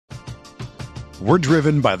We're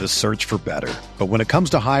driven by the search for better. But when it comes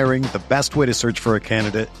to hiring, the best way to search for a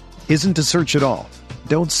candidate isn't to search at all.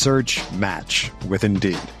 Don't search, match with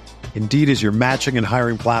Indeed. Indeed is your matching and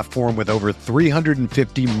hiring platform with over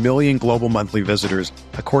 350 million global monthly visitors,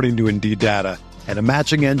 according to Indeed data, and a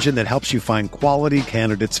matching engine that helps you find quality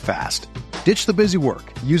candidates fast. Ditch the busy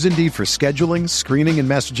work. Use Indeed for scheduling, screening, and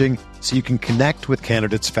messaging so you can connect with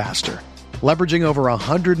candidates faster. Leveraging over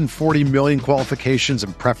 140 million qualifications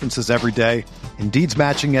and preferences every day, Indeed's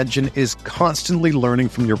matching engine is constantly learning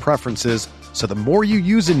from your preferences, so the more you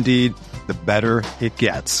use Indeed, the better it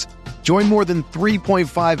gets. Join more than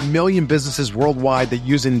 3.5 million businesses worldwide that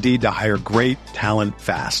use Indeed to hire great talent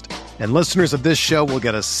fast. And listeners of this show will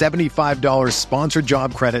get a $75 sponsored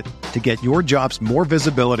job credit to get your jobs more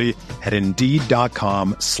visibility at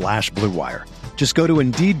Indeed.com/Blue Wire. Just go to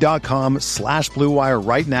Indeed.com/Blue Wire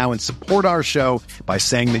right now and support our show by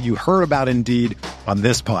saying that you heard about Indeed on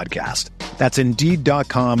this podcast. That's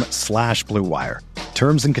Indeed.com/Blue Wire.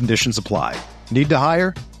 Terms and conditions apply. Need to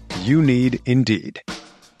hire? You need Indeed.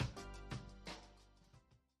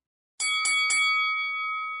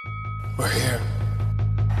 We're here.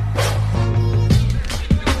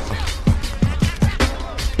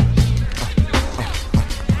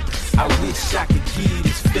 I wish I could give you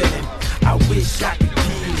this feeling. I wish I could give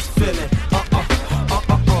you this feeling.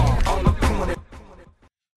 On the corner.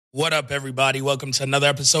 What up, everybody? Welcome to another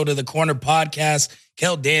episode of the Corner Podcast.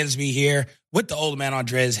 Kel Dansby here with the old man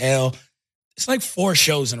Andres Hale. It's like 4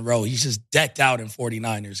 shows in a row. He's just decked out in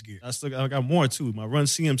 49ers gear. I got more, too. My Run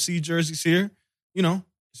CMC jersey's here. You know,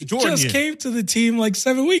 he just came to the team like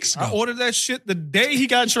 7 weeks ago. I ordered that shit the day he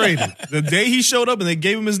got traded. The day he showed up and they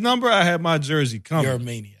gave him his number, I had my jersey coming. You're a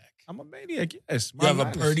maniac. I'm a maniac, yes. You have a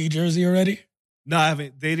Purdy jersey already? No, I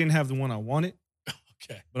haven't. They didn't have the one I wanted.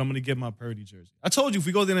 Okay. But I'm going to get my Purdy jersey. I told you, if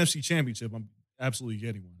we go to the NFC Championship, I'm absolutely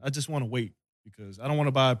getting one. I just want to wait because I don't want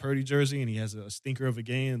to buy a Purdy jersey and he has a stinker of a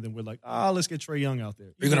game and then we're like, let's get Trae Young out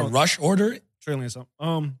there. You're going to rush order it? Trey Lance.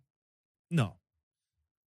 No.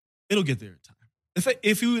 It'll get there in time.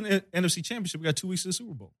 If you in the NFC Championship, we got 2 weeks to the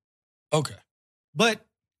Super Bowl. Okay. But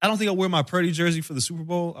I don't think I'll wear my Purdy jersey for the Super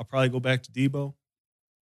Bowl. I'll probably go back to Debo.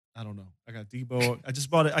 I don't know. I got Debo. I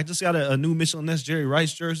just got a new Michelin Ness Jerry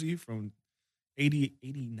Rice jersey from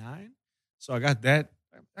 89. So I got that.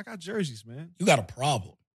 I got jerseys, man. You got a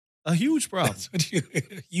problem. A huge problem.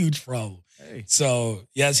 Huge problem. Hey. So,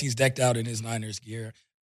 yes, he's decked out in his Niners gear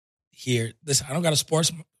here. Listen, I don't got to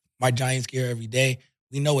sports my Giants gear every day.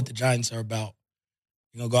 We know what the Giants are about.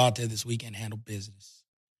 You're going to go out there this weekend and handle business.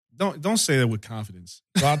 Don't say that with confidence.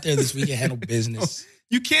 Go out there this weekend and handle business.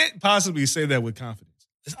 You can't possibly say that with confidence.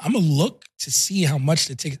 I'm going to look to see how much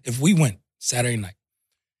the tickets, if we win Saturday night,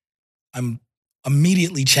 I'm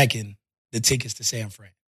immediately checking the tickets to San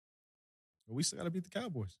Fran. But we still got to beat the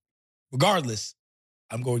Cowboys. Regardless,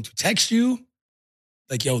 I'm going to text you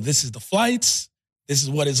like, yo, this is the flights. This is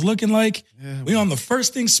what it's looking like. Yeah, we on the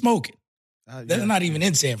first thing smoking. They're not even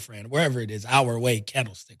in San Fran, wherever it is, hour away,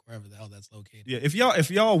 Candlestick, wherever the hell that's located. Yeah, if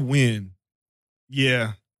y'all win,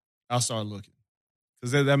 yeah, I'll start looking.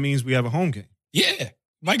 Because that means we have a home game. Yeah,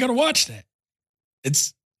 might got to watch that.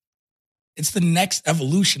 It's the next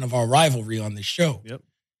evolution of our rivalry on this show. Yep.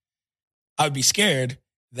 I would be scared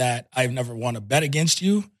that I've never won a bet against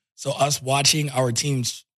you. So us watching our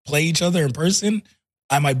teams play each other in person,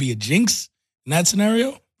 I might be a jinx in that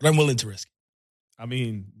scenario, but I'm willing to risk it. I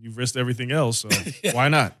mean, you've risked everything else, so yeah. Why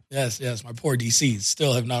not? Yes. My poor DCs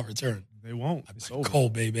still have not returned. They won't. It's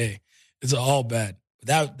cold, baby. It's all bad.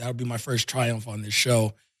 But that would be my first triumph on this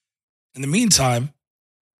show. In the meantime,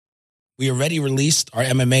 we already released our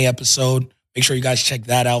MMA episode. Make sure you guys check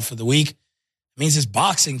that out for the week. It means it's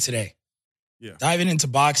boxing today. Yeah. Diving into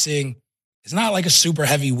boxing. It's not like a super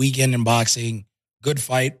heavy weekend in boxing. Good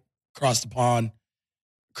fight across the pond.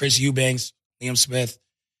 Chris Eubanks, Liam Smith.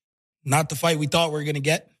 Not the fight we thought we were going to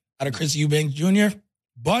get out of Chris Eubanks Jr.,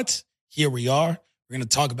 but here we are. We're going to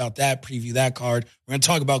talk about that, preview that card. We're going to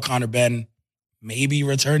talk about Conor Benn maybe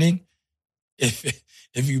returning. If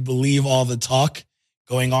you believe all the talk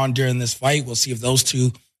going on during this fight, we'll see if those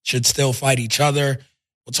two should still fight each other.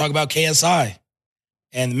 We'll talk about KSI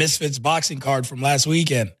and the Misfits boxing card from last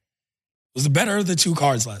weekend. It was the better of the 2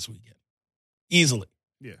 cards last weekend. Easily.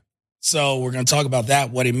 Yeah. So we're going to talk about that,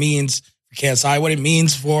 what it means for KSI, what it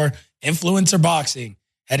means for influencer boxing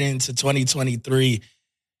heading into 2023.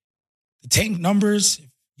 The Tank numbers, if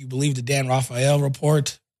you believe the Dan Rafael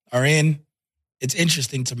report, are in. It's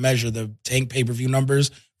interesting to measure the Tank pay-per-view numbers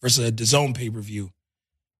versus a DAZN pay-per-view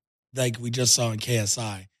like we just saw in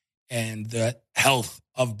KSI and the health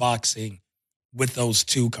of boxing with those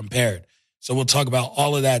two compared. So we'll talk about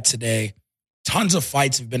all of that today. Tons of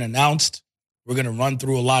fights have been announced. We're going to run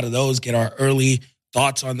through a lot of those, get our early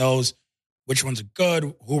thoughts on those, which ones are good,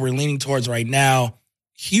 who we're leaning towards right now.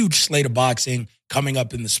 Huge slate of boxing coming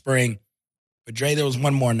up in the spring. But, Dre, there was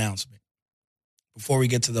one more announcement before we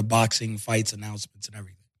get to the boxing fights announcements and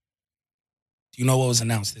everything. Do you know what was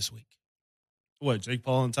announced this week? What, Jake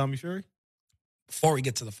Paul and Tommy Fury? Before we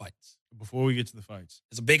get to the fights. Before we get to the fights.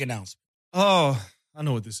 It's a big announcement. Oh, I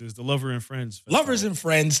know what this is. The Lover and Friends Festival. Lovers and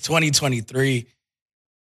Friends 2023.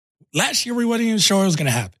 Last year, we weren't even sure it was going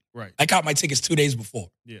to happen. Right. I got my tickets 2 days before.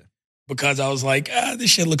 Yeah. Because I was like, this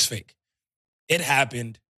shit looks fake. It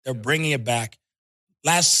happened. They're bringing it back.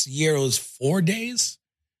 Last year, it was 4 days,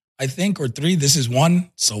 I think, or 3. This is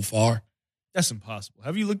 1 so far. That's impossible.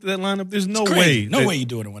 Have you looked at that lineup? There's no It's way. crazy. No way you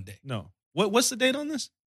do it in 1 day. No. What's the date on this?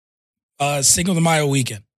 Cinco de Mayo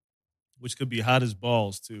weekend. Which could be hot as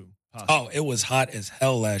balls, too. Possibly. Oh, it was hot as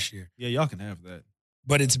hell last year. Yeah, y'all can have that.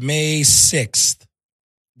 But it's May 6th.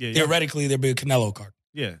 Yeah, Theoretically, there'll be a Canelo card.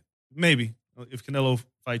 Yeah, maybe. If Canelo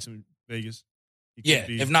fights in Vegas. He could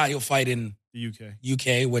be If not, he'll fight in the UK.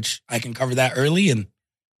 UK, which I can cover that early and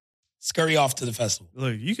scurry off to the festival.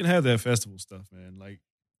 Look, you can have that festival stuff, man. Like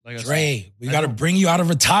I said, Dre, we got to bring you out of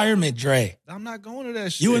retirement, Dre. I'm not going to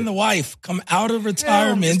that shit. You and the wife come out of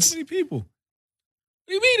retirement. There's too many people. What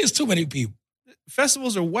do you mean there's too many people?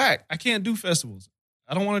 Festivals are whack. I can't do festivals.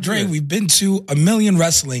 I don't want to do Dre, that. we've been to a million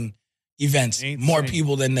wrestling events, Ain't more the same.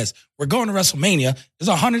 people than this. We're going to WrestleMania. There's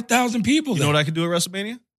 100,000 people You there. know what I could do at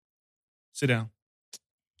WrestleMania? Sit down.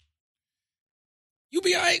 You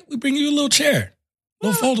be all right. We bring you a little chair,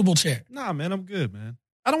 little foldable chair. Nah, man, I'm good, man.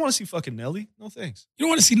 I don't want to see fucking Nelly. No thanks. You don't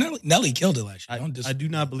want to see Nelly? Nelly killed it last year. I do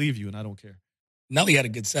not believe you, and I don't care. Nelly had a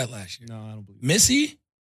good set last year. No, I don't believe you. Missy,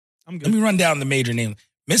 I'm good. let me run down the major names.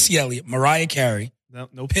 Missy Elliott, Mariah Carey, No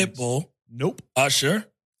thanks. Pitbull, Nope. Usher.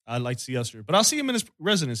 I'd like to see Usher, but I'll see him in his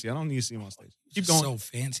residency. I don't need to see him on stage. Keep going. So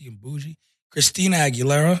fancy and bougie. Christina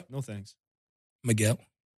Aguilera, No thanks. Miguel,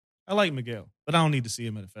 I like Miguel, but I don't need to see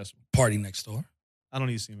him at a festival. Party Next Door, I don't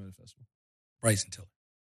need to see him at a festival. Bryson Tiller.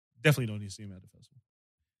 Definitely don't need to see him at a festival.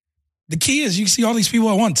 The key is you see all these people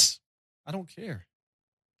at once. I don't care.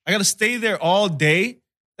 I got to stay there all day.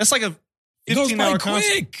 That's like a It goes by 15-hour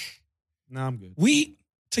concert. quick. Nah, I'm good. We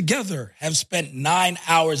together have spent 9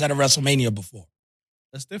 hours at a WrestleMania before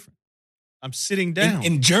That's different. I'm sitting down.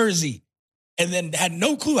 in Jersey and then had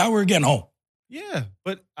no clue how we were getting home. Yeah,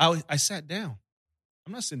 but I sat down.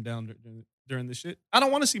 I'm not sitting down during this shit. I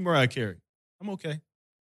don't want to see Mariah Carey. I'm okay.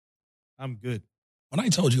 I'm good. When I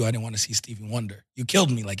told you I didn't want to see Stevie Wonder, you killed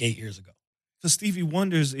me like 8 years ago. Because Stevie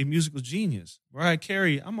Wonder's a musical genius. Mariah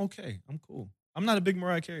Carey, I'm okay. I'm cool. I'm not a big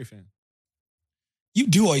Mariah Carey fan. You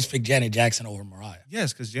do always pick Janet Jackson over Mariah.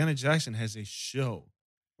 Yes, because Janet Jackson has a show.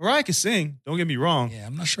 Mariah can sing. Don't get me wrong. Yeah,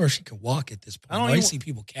 I'm not sure if she could walk at this point. I I don't always even- see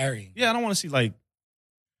people carrying. Yeah, I don't want to see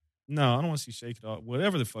no, I don't want to see Shake It Off.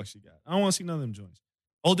 Whatever the fuck she got. I don't want to see none of them joints.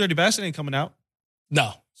 Old Dirty Bastard ain't coming out,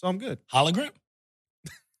 No. so I'm good. Hologram?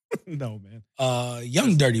 No, man.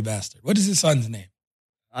 Young Dirty Bastard. What is his son's name?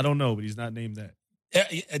 I don't know, but he's not named that.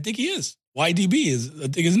 I think he is. YDB is, I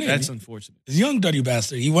think his name. That's unfortunate. It's Young Dirty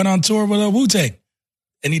Bastard. He went on tour with Wu-Tang.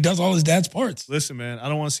 And he does all his dad's parts. Listen, man, I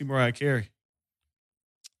don't want to see Mariah Carey.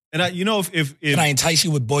 And if Can I entice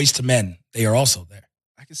you with Boys to Men? They are also there.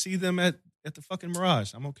 I can see them at the fucking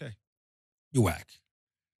Mirage, I'm okay. You whack.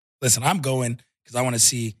 Listen, I'm going because I want to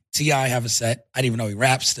see T.I. have a set. I didn't even know he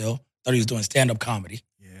raps still. Thought he was doing stand-up comedy.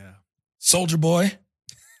 Yeah. Soldier Boy.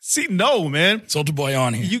 See, no, man. Soldier Boy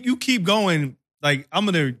on here. You keep going. Like, I'm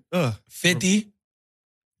going to, 50.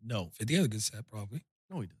 No. 50 has a good set, probably.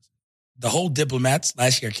 No, he doesn't. The whole Diplomats.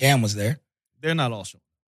 Last year, Cam was there. They're not all showing.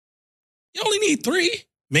 You only need 3.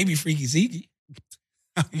 Maybe Freaky Zeke.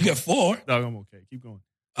 You get 4. No, I'm okay. Keep going.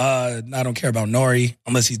 I don't care about Nori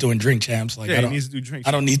unless he's doing drink champs. Like, Yeah, I he don't, needs to do drinks.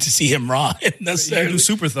 I don't need to see him rhyme He can necessarily. do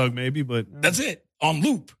Super Thug maybe, but That's it. On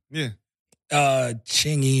loop. Yeah.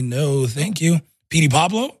 Chingy, no, thank you. Petey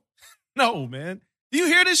Pablo? No, man. Do you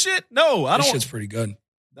hear this shit? No, I This don't. shit's pretty good.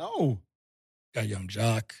 No. Got Young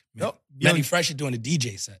Jock. Nope. Manny Fresh is doing a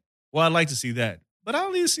DJ set. Well, I'd like to see that, but I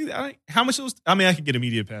don't need to see that. How much those? I mean, I could get a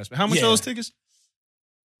media pass, but how much Yeah. are those tickets?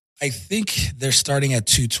 I think they're starting at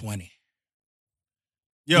 $220.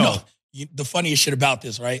 Yo, No, the funniest shit about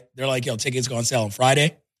this, right? They're like, yo, tickets go on sale on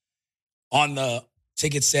Friday. On the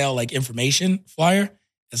ticket sale, like information flyer,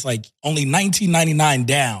 it's like only $19.99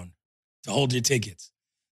 down to hold your tickets.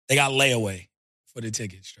 They got layaway for the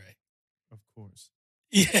tickets, Trey. of course.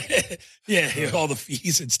 Yeah, all the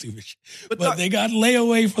fees and stupid shit. But But they got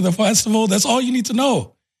layaway for the festival. That's all you need to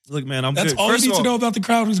know. Look, man, I'm That's good. all First you of need to all, know about the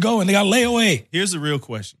crowd who's going. They got layaway. Here's the real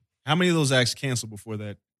question: how many of those acts canceled before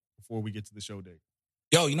we get to the show date?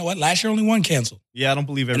 Yo, you know what? Last year only one canceled. Yeah, I don't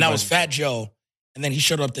believe And everybody. that was Fat Joe and then he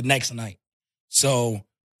showed up the next night. So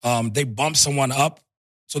they bumped someone up.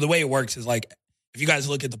 So the way it works is like, if you guys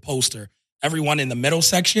look at the poster, everyone in the middle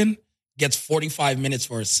section gets 45 minutes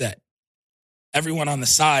for a set. Everyone on the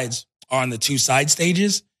sides are on the 2 side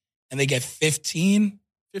stages, and they get 15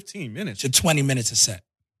 minutes to 20 minutes a set.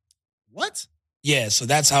 What? Yeah, so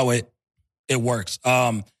that's how it works.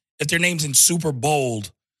 If their name's in super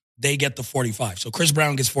bold, they get the 45. So Chris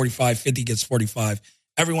Brown gets 45, 50 gets 45.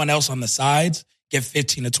 Everyone else on the sides get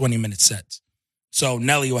 15 to 20 minute sets. So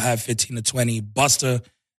Nelly will have 15 to 20. Busta,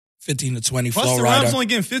 15 to 20. Flo Busta Rida. Rhymes only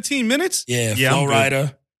getting 15 minutes? Yeah, Flo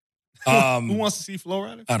Rida. Who wants to see Flo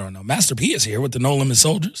Rida? I don't know. Master P is here with the No Limit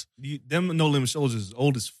Soldiers. Them No Limit Soldiers is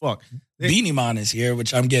old as fuck. Beanie Man is here,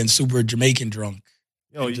 which I'm getting super Jamaican drunk.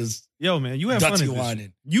 Yo, man, you have fun at this.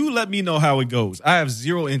 You let me know how it goes. I have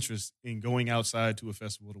zero interest in going outside to a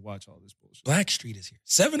festival to watch all this bullshit. Blackstreet is here.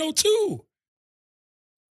 702.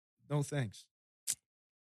 No thanks.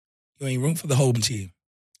 You ain't room for the home team.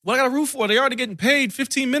 What I got to root for? They already getting paid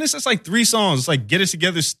 15 minutes. That's like 3 songs. It's like Get It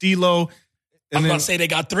Together, Stilo. I'm about to say they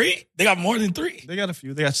got 3. They got more than 3. They got a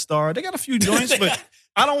few. They got Star. They got a few joints, but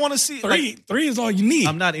I don't want to see 3. 3 is all you need.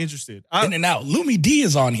 I'm not interested. In and out. Lumi D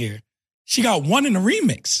is on here. She got 1 in the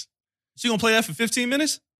remix. She gonna play that for 15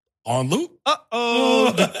 minutes? On loop?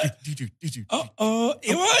 Uh-oh. Uh-oh.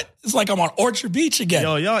 You know what? It's like I'm on Orchard Beach again.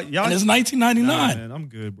 Y'all. And it's 1999. Nah, man, I'm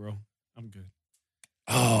good, bro. I'm good.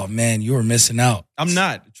 Oh, man, you were missing out. I'm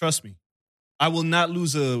not. Trust me. I will not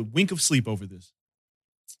lose a wink of sleep over this.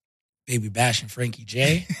 Baby Bash and Frankie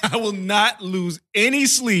J. I will not lose any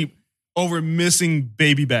sleep over missing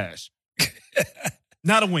Baby Bash.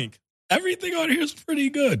 Not a wink. Everything on here is pretty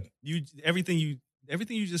good. Everything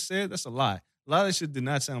you just said, that's a lie. A lot of that shit did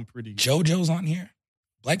not sound pretty good. JoJo's on here.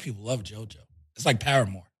 Black people love JoJo. It's like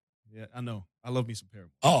Paramore. Yeah, I know. I love me some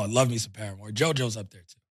Paramore. Oh, I love me some Paramore. JoJo's up there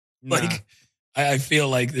too. Nah. Like, I feel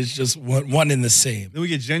like there's just one in the same. Then we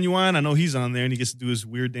get Genuine. I know he's on there and he gets to do his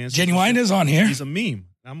weird dance. Genuine is on here. He's a meme.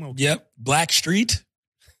 I'm okay. Yep. Blackstreet,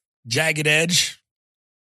 Jagged Edge,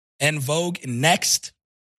 En Vogue, and Next.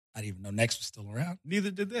 I didn't even know Next was still around.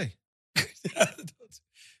 Neither did they.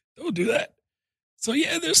 Don't do that. So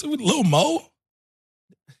yeah, there's some Lil Mo.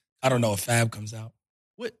 I don't know if Fab comes out.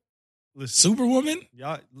 What? Listen, Superwoman?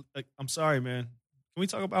 y'all. I'm sorry, man. Can we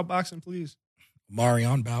talk about boxing, please?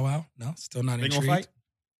 Marion Bow Wow? No, still not They intrigued. gonna fight?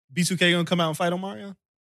 B2K gonna come out and fight on Marion?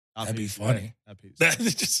 That'd be funny. I'd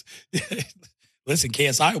Just listen,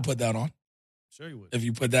 KSI will put that on. Sure you would. If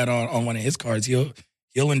you put that on one of his cards, he'll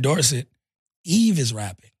endorse it. Eve is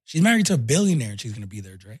rapping. She's married to a billionaire and she's gonna be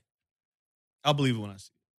there, Dre. I'll believe it when I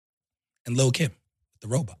see it. And Lil Kim, the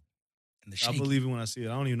robot. And the I'll Shaky. believe it when I see it.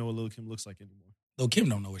 I don't even know what Lil Kim looks like anymore. Lil Kim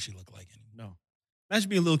don't know what she look like anymore. No. Imagine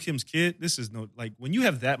being Lil Kim's kid. This is when you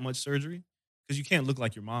have that much surgery, because you can't look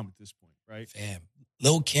like your mom at this point, right? Fam.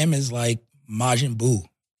 Lil Kim is like Majin Buu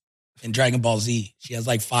in Dragon Ball Z. She has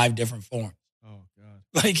like 5 different forms. Oh,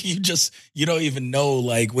 God. Like you don't even know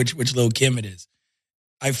like which Lil Kim it is.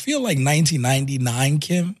 I feel like 1999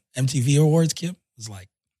 Kim, MTV Awards Kim, was like,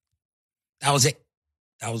 that was it.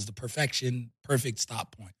 That was the perfect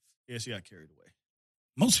stop point. Yeah, she got carried away.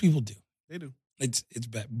 Most people do. They do. It's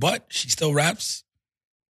bad. But she still raps.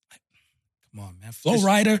 Come on, man. Flo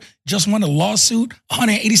Rida just won a lawsuit,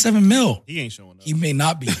 $187 million. He ain't showing up. He may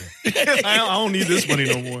not be here. I don't need this money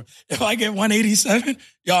no more. If I get 187,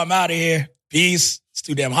 yo, I'm out of here. Peace. It's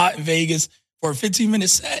too damn hot in Vegas for a 15-minute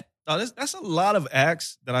set. No, that's a lot of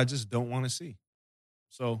acts that I just don't want to see.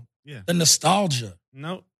 So, yeah. The nostalgia.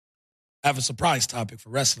 No. I have a surprise topic for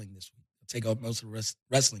wrestling this week. I'll take up most of the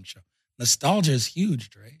wrestling show. Nostalgia is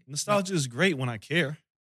huge, Dre. Nostalgia is great when I care.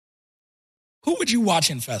 Who would you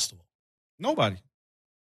watch in festival? Nobody.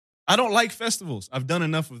 I don't like festivals. I've done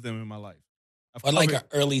enough of them in my life. Or like an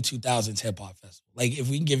early 2000s hip-hop festival. Like if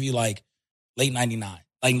we can give you like late 99,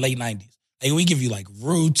 like late 90s. Like we give you like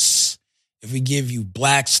Roots, if we give you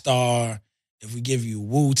Black Star, if we give you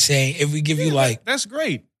Wu-Tang, if we give you like... That's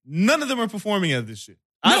great. None of them are performing at this shit.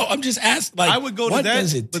 No, I'm just asking. Like, I would go to what that.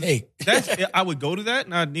 Does it take? I would go to that,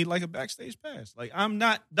 and I'd need like a backstage pass. Like I'm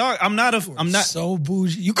not so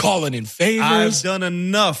bougie. You calling in favors? I've done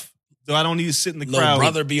enough, so I don't need to sit in the crowd. Little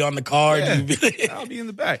brother be on the card. Yeah, I'll be in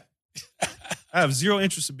the back. I have zero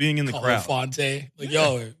interest in being in the crowd. Fonte,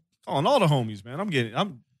 yo, calling all the homies, man.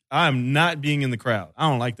 I'm not being in the crowd. I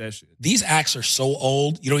don't like that shit. These acts are so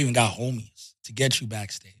old. You don't even got homies to get you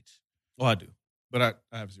backstage. Well, I do, but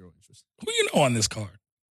I have zero interest. Who you know on this card?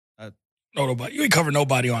 No, nobody. You ain't covered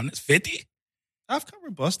nobody on this. 50? I've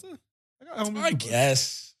covered Busta. I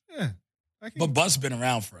guess. Yeah. But Busta's been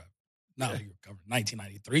around forever. No, you covered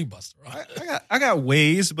 1993 Busta, right? I got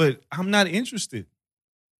ways, but I'm not interested.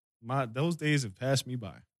 Those days have passed me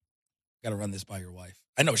by. Got to run this by your wife.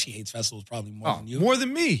 I know she hates festivals probably more than you. More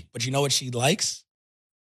than me. But you know what she likes?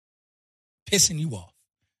 Pissing you off.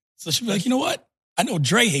 So she'll be like, you know what? I know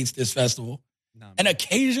Dre hates this festival. Nah, And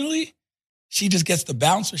occasionally, she just gets the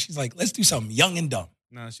bounce where she's like, let's do something young and dumb.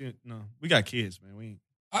 no. We got kids, man.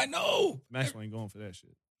 I know. Maxwell ain't going for that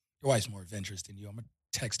shit. Your wife's more adventurous than you. I'm going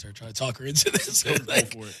to text her, try to talk her into this. Go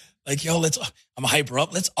like, for it. like, yo, I'm going to hype her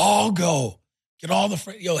up. Let's all go. Get all the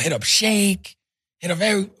friends. Yo, hit up Shake. Hit up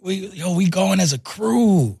we going as a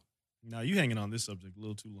crew. Now you hanging on this subject a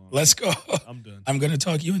little too long. Let's go. I'm done. I'm going to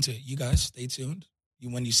talk you into it. You guys, stay tuned.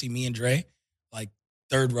 When you see me and Dre, like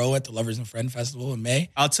third row at the Lovers and Friend Festival in May.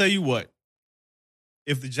 I'll tell you what.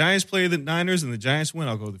 If the Giants play the Niners and the Giants win,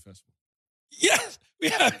 I'll go to the festival. Yes,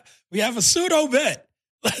 we have a pseudo bet.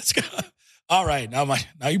 Let's go. All right, now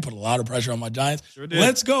you put a lot of pressure on my Giants. Sure did.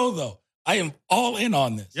 Let's go though. I am all in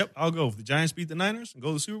on this. Yep, I'll go. If the Giants beat the Niners and go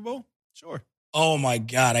to the Super Bowl, sure. Oh my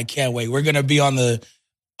God, I can't wait. We're gonna be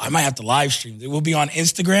I might have to live stream. It will be on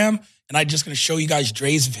Instagram, and I'm just gonna show you guys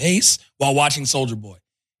Dre's face while watching Soulja Boy.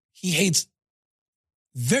 He hates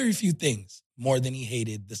very few things more than he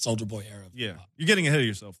hated the Soulja Boy era. Yeah, you're getting ahead of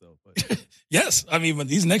yourself though. But Yes, I mean, but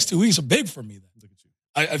these next 2 weeks are big for me. Then look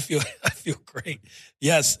at you. I feel great.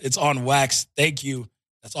 Yes, it's on wax. Thank you.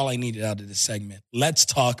 That's all I needed out of this segment. Let's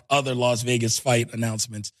talk other Las Vegas fight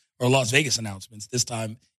announcements or Las Vegas announcements. This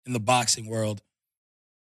time in the boxing world.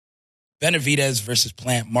 Benavidez versus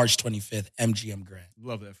Plant, March 25th, MGM Grand.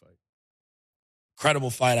 Love that fight.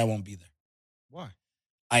 Incredible fight. I won't be there. Why?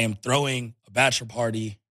 I am throwing a bachelor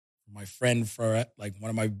party for my friend, for like one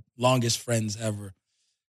of my longest friends ever.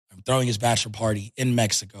 I'm throwing his bachelor party in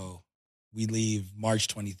Mexico. We leave March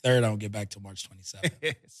 23rd. I don't get back till March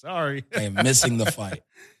 27th. Sorry. I am missing the fight.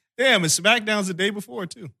 Damn, and SmackDown's the day before,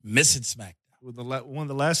 too. Missing SmackDown. With one of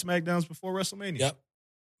the last SmackDowns before WrestleMania. Yep.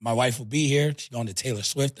 My wife will be here. She's going to Taylor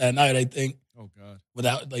Swift that night, I think. Oh, God.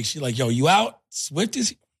 Without, like, she's like, yo, you out? Swift is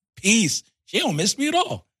here? Peace. She don't miss me at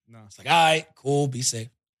all. No. It's like, all right, cool, be safe.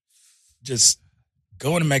 Just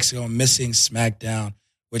going to Mexico and missing SmackDown,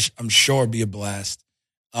 which I'm sure would be a blast.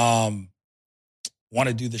 Want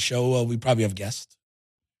to do the show. We probably have guests.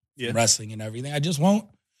 Yeah. Wrestling and everything. I just won't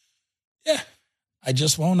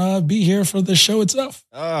be here for the show itself,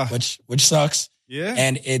 which sucks. Yeah.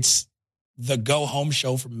 And it's the go home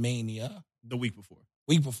show for Mania. The week before.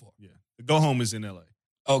 Yeah. The go home is in LA.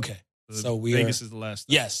 Okay. So Vegas is the last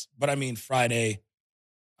stop. Yes. But I mean, Friday,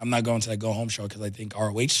 I'm not going to that go home show because I think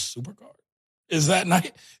ROH Supercard is that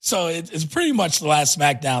night. So it's pretty much the last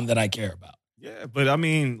SmackDown that I care about. Yeah. But I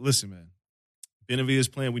mean, listen, man.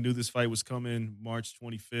 Benavidez playing. We knew this fight was coming March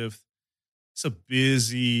 25th. It's a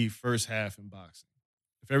busy first half in boxing.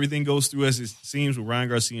 If everything goes through as it seems with Ryan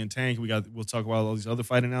Garcia and Tank, we'll talk about all these other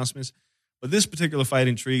fight announcements. But this particular fight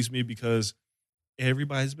intrigues me because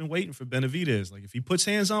everybody's been waiting for Benavidez. Like, if he puts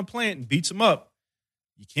hands on Plant and beats him up,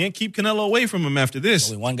 you can't keep Canelo away from him after this.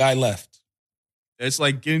 Only one guy left. It's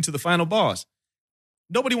like getting to the final boss.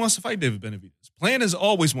 Nobody wants to fight David Benavidez. Plant has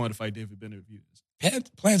always wanted to fight David Benavidez.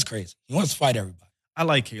 Plant's crazy. He wants to fight everybody. I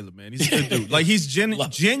like Caleb, man. He's a good dude. Like, he's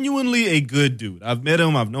genuinely a good dude. I've met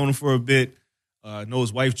him. I've known him for a bit. I know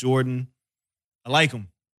his wife, Jordan. I like him.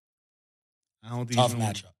 I don't think Tough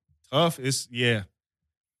matchup. Tough? Yeah.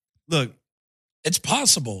 Look. It's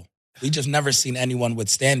possible. We just never seen anyone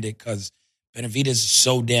withstand it because Benavidez is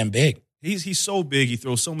so damn big. He's so big. He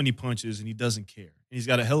throws so many punches, and he doesn't care. And he's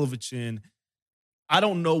got a hell of a chin. I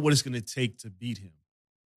don't know what it's going to take to beat him.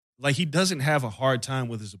 Like, he doesn't have a hard time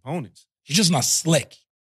with his opponents. He's just not slick.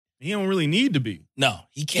 He don't really need to be. No,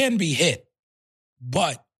 he can be hit,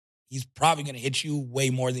 but he's probably going to hit you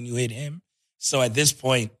way more than you hit him. So at this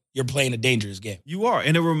point, you're playing a dangerous game. You are.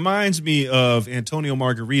 And it reminds me of Antonio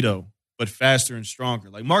Margarito, but faster and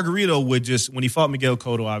stronger. Like, Margarito would just, when he fought Miguel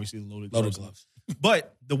Cotto, obviously loaded gloves.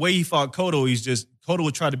 But the way he fought Cotto, Cotto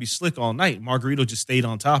would try to be slick all night. Margarito just stayed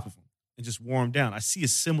on top of him and just wore him down. I see a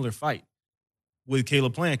similar fight with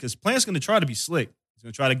Caleb Plant because Plant's going to try to be slick. He's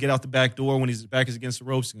going to try to get out the back door when his back is against the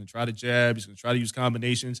ropes. He's going to try to jab. He's going to try to use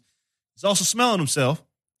combinations. He's also smelling himself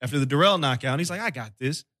after the Durrell knockout. He's like, I got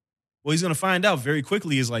this. Well, he's going to find out very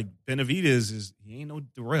quickly is like Benavidez he ain't no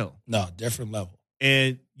Durrell. No, different level.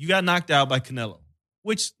 And you got knocked out by Canelo,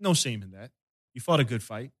 which no shame in that. You fought a good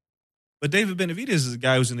fight. But David Benavidez is a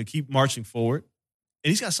guy who's going to keep marching forward, and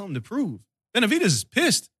he's got something to prove. Benavidez is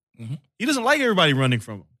pissed. Mm-hmm. He doesn't like everybody running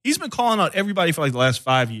from him. He's been calling out everybody for like the last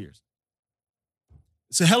 5 years.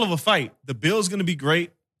 It's a hell of a fight. The bill's going to be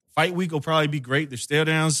great. Fight week will probably be great. There's stare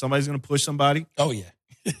downs. Somebody's going to push somebody. Oh, yeah.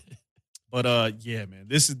 But, yeah, man,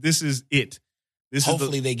 this is it.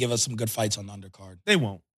 Hopefully they give us some good fights on the undercard. They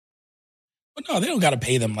won't. But no, they don't got to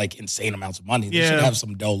pay them like insane amounts of money. They should have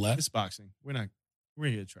some dough left. It's boxing. We're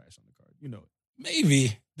here to trash on the card. You know it.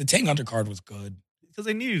 Maybe the Tank undercard was good because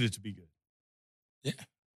they needed it to be good. Yeah.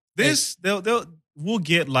 This we'll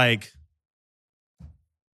get like,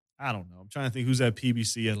 I don't know. I'm trying to think who's at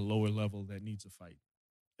PBC at a lower level that needs a fight.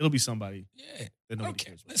 It'll be somebody. Yeah. That nobody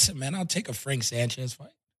cares about. Listen, man, I'll take a Frank Sanchez fight.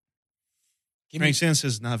 Frank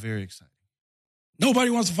Sanchez is not very exciting.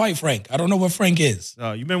 Nobody wants to fight Frank. I don't know what Frank is. You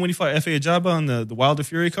remember when he fought Efe Ajagba on the Wilder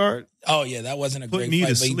Fury card? Oh, yeah, that wasn't a Put great me fight,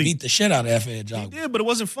 to but he sleep. beat the shit out of Efe Ajagba. He did, but it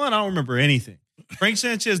wasn't fun. I don't remember anything. Frank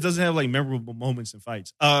Sanchez doesn't have like memorable moments in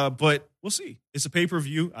fights. But we'll see. It's a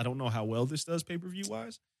pay-per-view. I don't know how well this does pay-per-view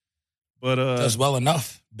wise. But does well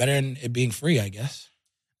enough. Better than it being free, I guess.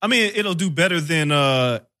 I mean, it'll do better than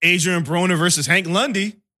Adrian Broner versus Hank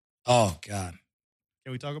Lundy. Oh, God.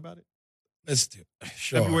 Can we talk about it? Let's do it.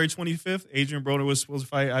 Sure. February 25th, Adrian Broner was supposed to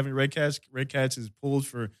fight Ivan Redkach. Redkach is pulled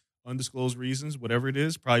for undisclosed reasons, whatever it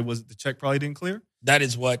is. The check probably didn't clear. That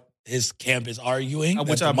is what his camp is arguing,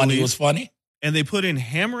 Which that I the money believe. was funny. And they put in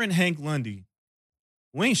Hammer and Hank Lundy,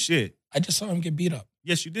 who ain't shit. I just saw him get beat up.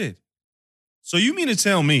 Yes, you did. So you mean to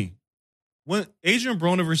tell me when Adrian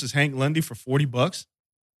Broner versus Hank Lundy for $40?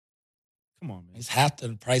 Come on, man. It's half the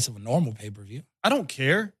price of a normal pay-per-view. I don't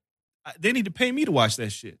care. They need to pay me to watch that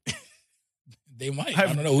shit. They might. I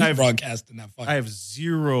don't know who's broadcasting that fight. I have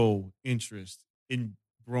zero interest in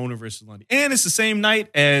Broner versus Lundy. And it's the same night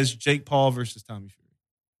as Jake Paul versus Tommy Fury.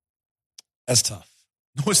 That's tough.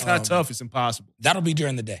 No, it's not tough. It's impossible. That'll be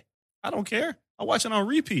during the day. I don't care. I'll watch it on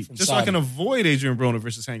repeat From just so I can avoid Adrian Broner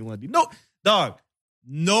versus Hank Lundy. No, dog,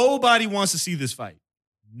 nobody wants to see this fight.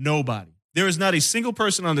 Nobody. There is not a single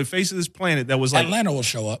person on the face of this planet that was like... Atlanta will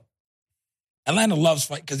show up. Atlanta loves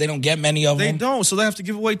fight because they don't get many of them. They don't, so they have to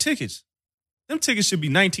give away tickets. Them tickets should be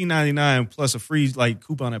 $19.99 plus a free like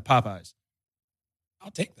coupon at Popeyes.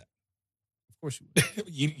 I'll take that. Of course you would.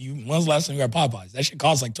 you when's the last time you got Popeyes? That shit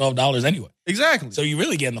costs like $12 anyway. Exactly. So you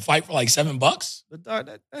really getting the fight for like $7? But dog,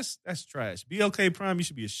 that's trash. BLK Prime, you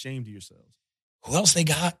should be ashamed of yourselves. Who else they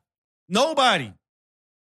got? Nobody.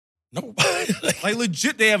 Nobody. Like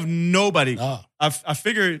legit, they have nobody. No. I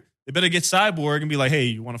figured they better get Cyborg and be like, hey,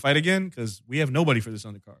 you want to fight again? Because we have nobody for this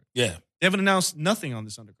undercard. Yeah. They haven't announced nothing on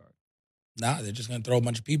this undercard. Nah, they're just going to throw a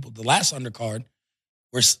bunch of people. The last undercard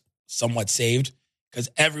were somewhat saved because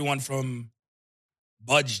everyone from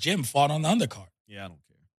Bud's gym fought on the undercard. Yeah, I don't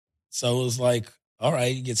care. So it was like, all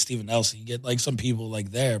right, you get Steven Nelson, you get like some people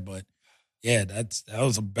like there, but yeah, that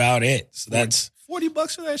was about it. So that's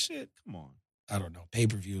 $40 for that shit. Come on. I don't know.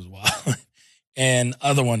 Pay-per-view is wild. And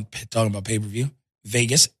other one talking about pay-per-view,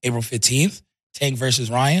 Vegas, April 15th, Tank versus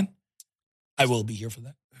Ryan. I will be here for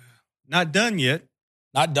that. Not done yet.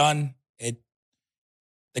 Not done.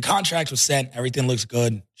 The contract was sent. Everything looks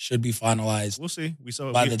good. Should be finalized. We'll see.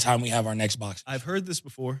 By the time we have our next box. I've heard this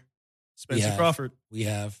before. Spencer Crawford. We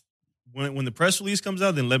have. When the press release comes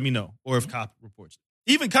out, then let me know. Or if Cop reports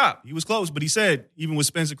it. Even Cop, he was close, but he said, even with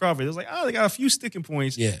Spencer Crawford, it was like, they got a few sticking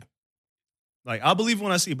points. Yeah. Like, I'll believe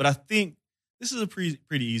when I see it, but I think this is a pretty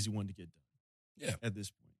easy one to get done. Yeah. At this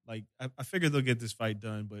point. Like, I figure they'll get this fight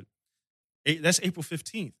done, but that's April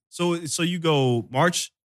 15th. So you go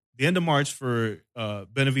the end of March for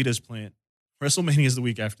Benavidez plant. WrestleMania is the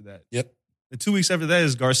week after that. Yep. And 2 weeks after that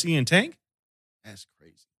is Garcia and Tank. That's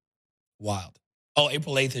crazy. Wild. Oh,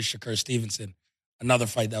 April 8th is Shakur Stevenson. Another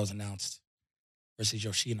fight that was announced versus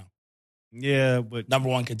Yoshino. Yeah, but number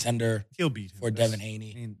one contender. He'll beat him. For Devin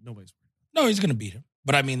Haney. Nobody's worried. No, he's going to beat him.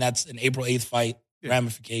 But I mean, that's an April 8th fight. Yeah.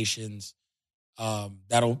 Ramifications.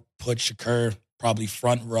 That'll put Shakur probably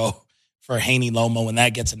front row for Haney Loma when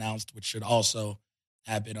that gets announced, which should also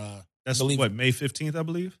happen. That's what, May 15th, I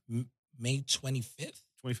believe? May 25th?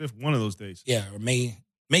 25th, one of those days. Yeah, or May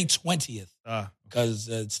 20th. Because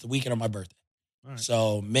it's the weekend of my birthday. Right.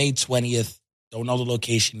 So May 20th, don't know the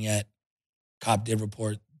location yet. Cop did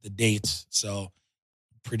report the dates, so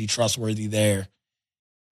pretty trustworthy there.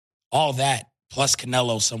 All that, plus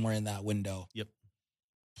Canelo somewhere in that window. Yep.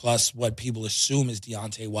 Plus what people assume is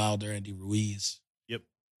Deontay Wilder, Andy Ruiz. Yep.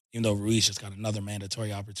 Even though Ruiz just got another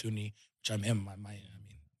mandatory opportunity, which I'm him. I mean,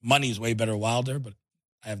 money is way better Wilder, but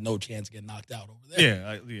I have no chance of getting knocked out over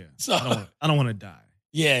there. Yeah. So I don't want to die.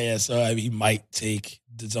 Yeah. So he might take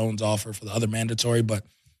the zone's offer for the other mandatory, but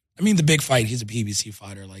I mean, the big fight, he's a PBC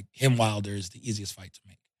fighter. Like him, Wilder is the easiest fight to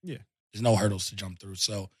make. Yeah. There's no hurdles to jump through.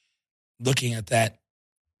 So looking at that,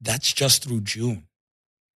 that's just through June.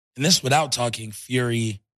 And this without talking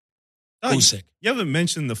Fury, Usyk. You haven't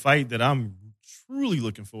mentioned the fight that I'm truly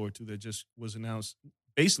looking forward to that just was announced.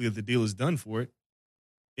 Basically, the deal is done for it.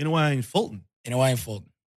 Inoue and Fulton.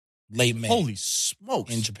 Late May. Holy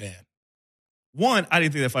smokes. In Japan. One, I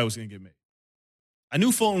didn't think that fight was going to get made. I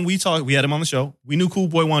knew Fulton, we had him on the show. We knew Cool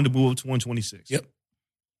Boy wanted to move up to 126. Yep.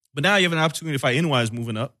 But now you have an opportunity to fight Inoue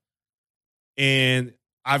moving up. And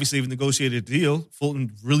obviously, they've negotiated a deal.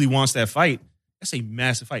 Fulton really wants that fight. That's a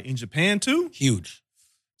massive fight. In Japan, too? Huge.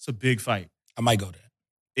 It's a big fight. I might go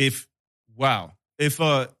there.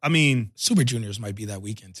 Super Juniors might be that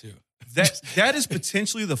weekend, too. That is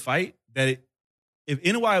potentially the fight that if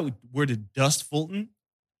Inoue were to dust Fulton,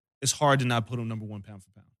 it's hard to not put him number one pound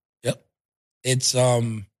for pound. Yep. It's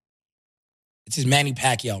his Manny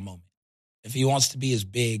Pacquiao moment. If he wants to be as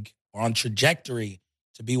big or on trajectory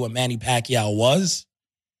to be what Manny Pacquiao was,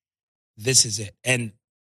 this is it. And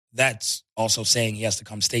that's also saying he has to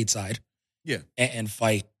come stateside. Yeah. And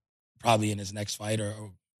fight probably in his next fight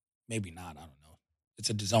or maybe not. I don't know. It's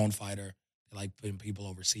a DAZN fighter. They like putting people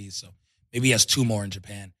overseas. So maybe he has 2 more in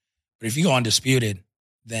Japan. But if you go undisputed,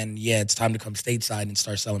 then yeah, it's time to come stateside and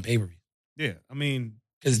start selling pay-per-view. Yeah. I mean,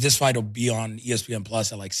 because this fight will be on ESPN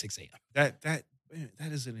Plus at like 6 a.m. That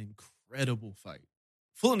is an incredible fight.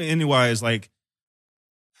 Fulton and Inoue is like,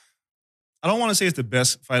 I don't want to say it's the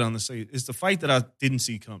best fight on the stage. It's the fight that I didn't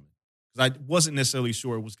see coming because I wasn't necessarily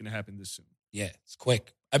sure it was going to happen this soon. Yeah, it's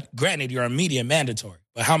quick. Granted, you're immediate mandatory,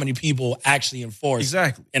 but how many people actually enforce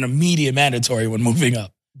an immediate mandatory when moving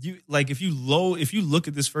up? If you look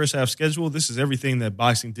at this first half schedule, this is everything that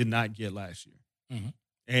boxing did not get last year. Mm-hmm.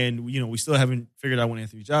 And, we still haven't figured out when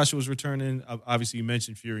Anthony Joshua's returning. Obviously, you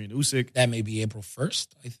mentioned Fury and Usyk. That may be April 1st,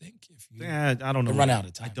 I think. I don't know. Run out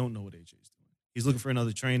of time. I don't know what AJ's doing. He's looking for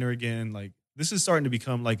another trainer again. Like, this is starting to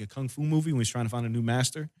become like a kung fu movie when he's trying to find a new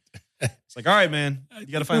master. It's like, all right, man, you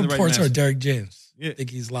got to find the right master. Reports are Derek James. Yeah. I think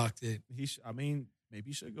he's locked in. Maybe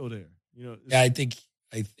he should go there. Yeah, I think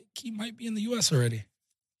he might be in the U.S. already.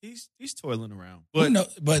 He's toiling around.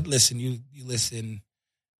 But listen, you listen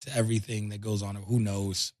to everything that goes on. Who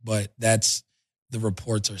knows? But that's the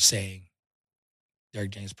reports are saying Derek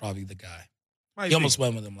James probably the guy. He almost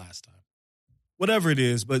went with him last time. Whatever it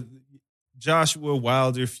is, but Joshua,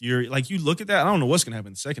 Wilder, Fury, like you look at that, I don't know what's going to happen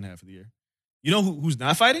in the second half of the year. You know who's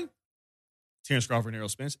not fighting? Terrence Crawford and Errol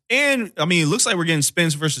Spence. And, it looks like we're getting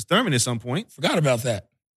Spence versus Thurman at some point. Forgot about that.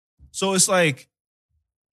 So it's like,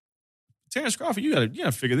 Terrence Crawford, you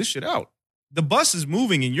gotta figure this shit out. The bus is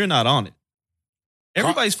moving and you're not on it.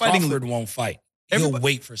 Everybody's fighting. Crawford won't fight. He'll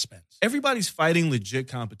wait for Spence. Everybody's fighting legit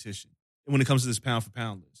competition when it comes to this pound for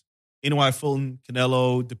pound list. Inoue, Fulton,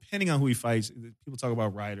 Canelo, depending on who he fights. People talk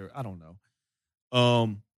about Ryder. I don't know.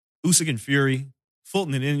 Usyk and Fury,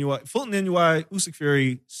 Fulton and Inoue, Usyk,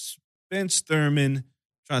 Fury, Spence, Thurman.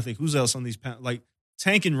 Trying to think who's else on these pounds. Like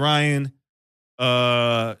Tank and Ryan,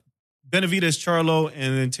 Benavidez, Charlo,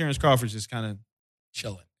 and then Terrence Crawford's just kind of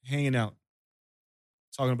chilling, hanging out,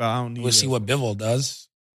 talking about I don't need. We'll see what Bivol does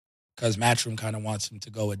because Matchroom kind of wants him to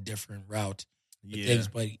go a different route.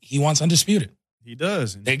 But he wants undisputed. He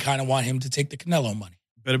does. They kind of want him to take the Canelo money.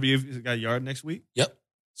 Better be if he's got a yard next week. Yep.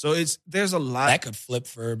 So there's a lot that could flip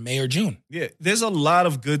for May or June. Yeah, there's a lot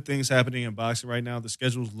of good things happening in boxing right now. The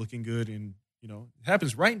schedule's looking good, and it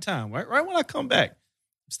happens right in time. Right when I come back,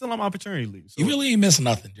 I'm still on my paternity leave. So you really ain't missed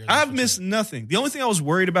nothing. I've missed nothing. The only thing I was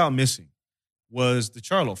worried about missing was the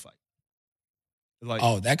Charlo fight.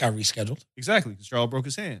 That got rescheduled. Exactly, because Charlo broke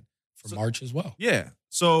his hand for March as well. Yeah,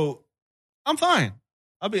 so I'm fine.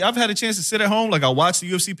 I've had a chance to sit at home. Like I'll watch the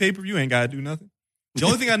UFC pay-per-view, ain't gotta do nothing. The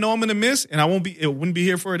only thing I know I'm gonna miss, and it wouldn't be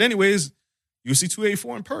here for it anyways, UFC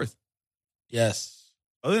 284 in Perth. Yes.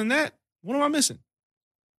 Other than that, what am I missing?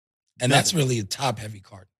 And that's really a top-heavy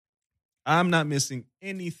card. I'm not missing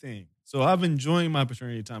anything. So I'm enjoying my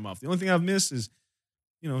paternity time off. The only thing I've missed is,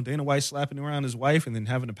 Dana White slapping around his wife and then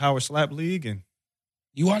having a power slap league. And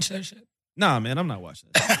you watch that shit? Nah, man, I'm not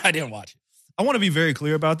watching that. I didn't watch it. I want to be very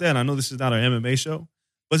clear about that. And I know this is not an MMA show.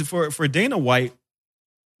 But for Dana White,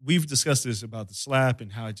 we've discussed this about the slap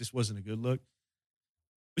and how it just wasn't a good look.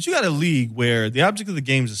 But you got a league where the object of the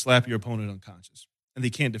game is to slap your opponent unconscious, and they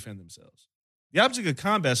can't defend themselves. The object of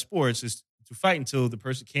combat sports is to fight until the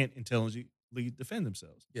person can't intelligently defend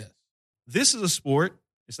themselves. Yes. This is a sport.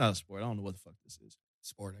 It's not a sport. I don't know what the fuck this is.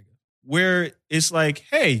 Sport, I guess. Where it's like,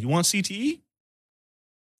 hey, you want CTE?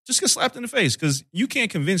 Just get slapped in the face because you can't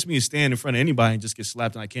convince me to stand in front of anybody and just get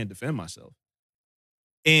slapped and I can't defend myself.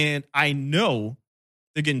 And I know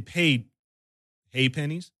they're getting paid hay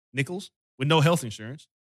pennies, nickels, with no health insurance.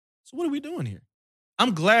 So what are we doing here?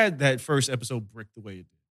 I'm glad that first episode bricked the way it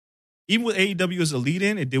did. Even with AEW as a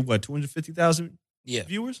lead-in, it did, 250,000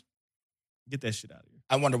 viewers? Get that shit out of here.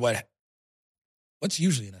 I wonder what's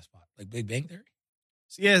usually in that spot? Like Big Bang Theory?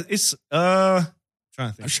 So yeah, it's, trying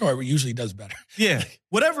to think. I'm sure it usually does better. Yeah.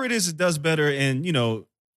 Whatever it is, it does better. And,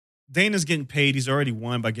 Dana's getting paid. He's already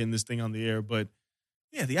won by getting this thing on the air. But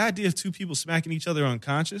Yeah, the idea of two people smacking each other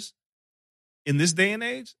unconscious in this day and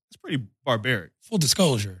age, it's pretty barbaric. Full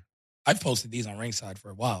disclosure, I've posted these on Ringside for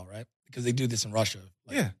a while, right? Because they do this in Russia.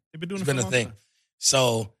 Like, Yeah, they've been doing it's it for been a a long thing. time.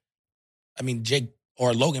 So, I mean,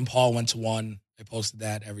 Logan Paul went to one. They posted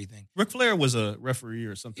that, everything. Ric Flair was a referee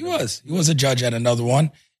or something. He was a judge at another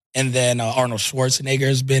one. And then Arnold Schwarzenegger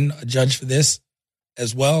has been a judge for this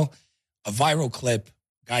as well. A viral clip,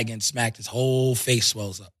 guy getting smacked, his whole face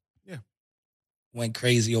swells up. Yeah. Went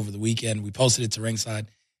crazy over the weekend. We posted it to Ringside.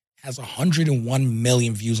 Has 101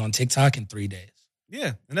 million views on TikTok in 3 days.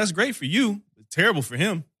 Yeah, and that's great for you. Terrible for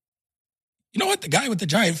him. You know what? The guy with the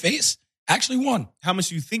giant face actually won. How much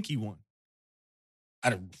do you think he won? I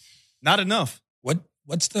don't. Not enough.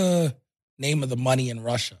 What's the name of the money in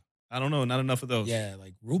Russia? I don't know. Not enough of those. Yeah,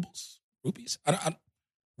 like rubles, rupees.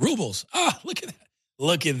 Rubles. Ah, look at that.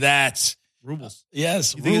 Look at that. Rubles.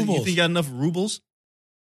 Yes, You think rubles. you got enough rubles?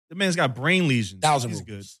 The man's got brain lesions. 1,000 He's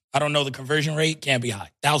rubles. good. I don't know the conversion rate. Can't be high.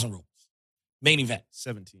 1,000 rubles. Main event.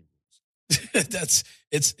 17 That's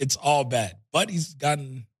it's all bad. But he's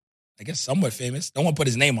gotten, I guess, somewhat famous. No one put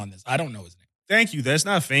his name on this. I don't know his name. Thank you. That's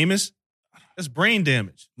not famous. That's brain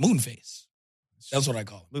damage. Moonface. That's what I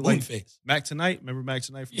call him. Look like Moonface. Mac Tonight. Remember Mac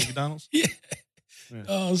Tonight from McDonald's? Yeah. Yeah.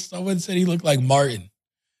 Oh, someone said he looked like Martin.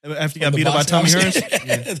 After you from got the beat up by boxing Tommy episode. Hearns?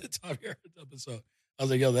 Yeah. The Tommy Hearns episode. I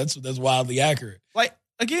was like, yo, that's wildly accurate. Like,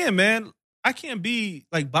 again, man, I can't be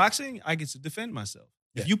like boxing. I get to defend myself.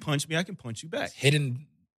 Yeah. If you punch me, I can punch you back. Hit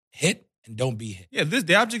and don't be hit. Yeah,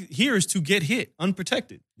 the object here is to get hit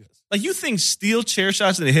unprotected. Yes. Like, you think steel chair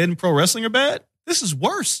shots to the head in pro wrestling are bad? This is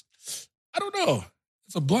worse. I don't know.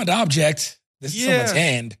 It's a blunt object. This is Yeah. someone's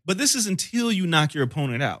hand. But this is until you knock your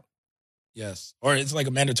opponent out. Yes. Or it's like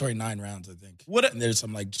a mandatory 9 rounds, I think. What? And there's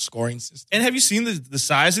some like scoring system. And have you seen the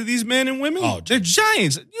size of these men and women? Oh, they're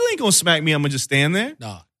giants. You ain't gonna smack me. I'm gonna just stand there.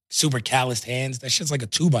 No. Super calloused hands. That shit's like a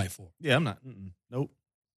 2x4. Yeah, I'm not. Nope.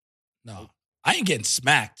 No. I ain't getting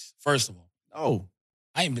smacked, first of all. Oh,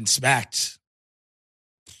 I ain't been smacked.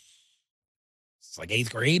 It's like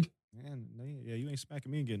 8th grade. man. Yeah, you ain't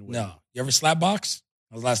smacking me and getting away. No. You ever slap box?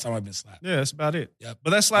 That was the last time I've been slapped. Yeah, that's about it. Yep. But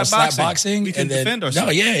that's I slap was boxing. We can and then, defend ourselves.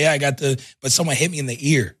 No, yeah. I got but someone hit me in the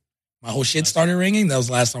ear. My whole shit started ringing. That was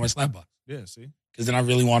the last time I slap boxed. Yeah, see? Because then I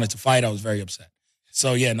really wanted to fight. I was very upset.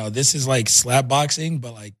 So yeah, no, this is like slap boxing,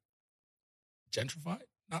 but like gentrified,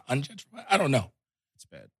 not ungentrified. I don't know. It's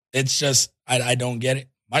bad. It's just I don't get it.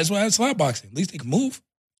 Might as well have slap boxing. At least they can move.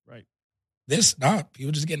 Right. This,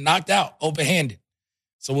 people just get knocked out open handed.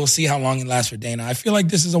 So we'll see how long it lasts for Dana. I feel like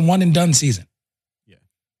this is a one and done season. Yeah.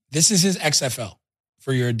 This is his XFL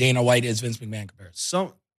for your Dana White is Vince McMahon comparison.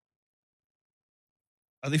 So,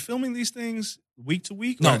 are they filming these things week to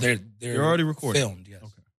week? No, Or- they're already recorded. filmed. Yes.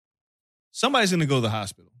 Okay. Somebody's going to go to the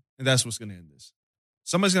hospital, and that's what's going to end this.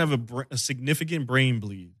 Somebody's going to have a significant brain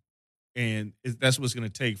bleed, and that's what's going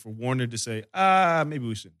to take for Warner to say, maybe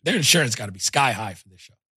we shouldn't. Their insurance got to be sky high for this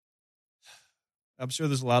show. I'm sure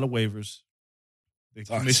there's a lot of waivers. The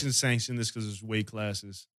Sucks. commission sanctioned this because there's weight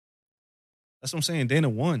classes. That's what I'm saying. Dana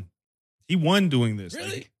won. He won doing this.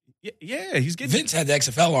 Really? Like, yeah, he's getting. Vince had the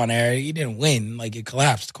XFL on there. He didn't win. Like it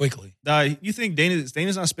collapsed quickly. You think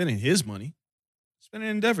Dana's not spending his money? He's spending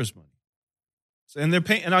Endeavor's money. So, and they're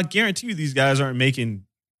paying. And I guarantee you, these guys aren't making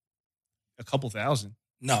a couple thousand.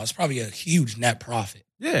 No, it's probably a huge net profit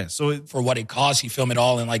Yeah. So for what it costs. You film it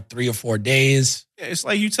all in like 3 or 4 days. it's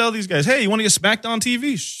like you tell these guys, "Hey, you want to get smacked on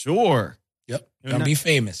TV? Sure. Yep. You're Gonna not- be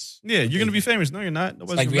famous. Yeah, you're gonna be famous. No, you're not. It's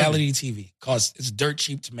Nobody's like remembering. reality TV. It's dirt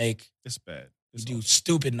cheap to make. It's bad. You It's do awful.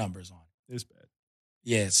 stupid numbers on it. It's bad.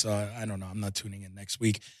 Yeah, so I don't know. I'm not tuning in next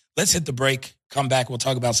week. Let's hit the break. Come back. We'll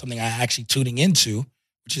talk about something I'm actually tuning into,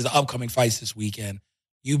 which is the upcoming fights this weekend.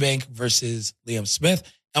 Eubank versus Liam Smith.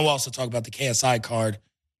 And we'll also talk about the KSI card.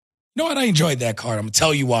 You know what? I enjoyed that card. I'm going to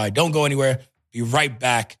tell you why. Don't go anywhere. Be right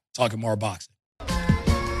back talking more boxing.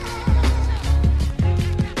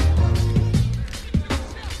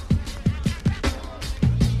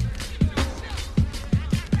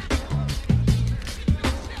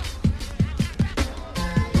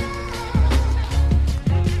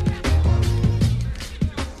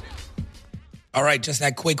 All right, just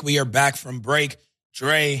that quick. We are back from break.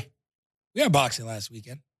 Dre, we had boxing last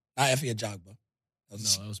weekend. Not Effie Ajagba. No,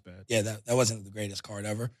 that was bad. Yeah, that wasn't the greatest card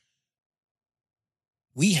ever.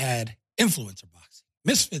 We had influencer boxing,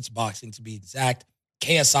 Misfits boxing to be exact.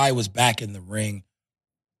 KSI was back in the ring,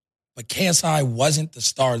 but KSI wasn't the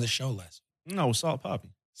star of the show last week. No, it was Salt Poppy.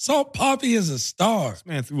 Salt Poppy is a star. This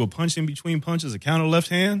man threw a punch in between punches, a counter left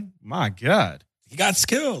hand. My God, He got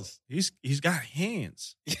skills. he's got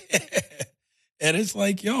hands. And it's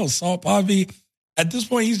like, yo, Salt Poppy, at this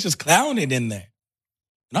point, he's just clowning in there.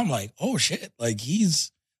 And I'm like, oh shit, like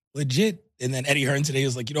he's legit. And then Eddie Hearn today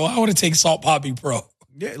was like, I want to take Salt Poppy pro.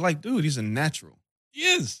 Yeah, like, dude, he's a natural. He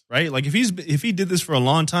is. Right? Like, if he did this for a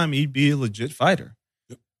long time, he'd be a legit fighter.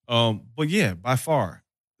 Yep. But yeah, by far,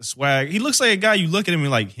 the swag. He looks like a guy you look at him and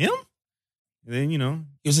like, him? And then,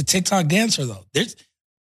 He was a TikTok dancer, though. There's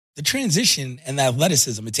the transition and the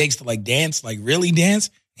athleticism it takes to like dance, like really dance.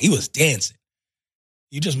 He was dancing.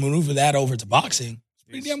 You just maneuver that over to boxing. It's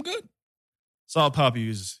pretty damn good. Salt Poppy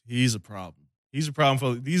he's a problem. He's a problem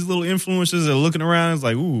for these little influencers that are looking around. It's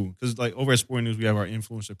like, ooh, because like over at Sport News, we have our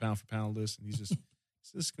influencer pound for pound list. And he's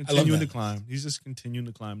just continuing to climb. He's just continuing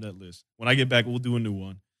to climb that list. When I get back, we'll do a new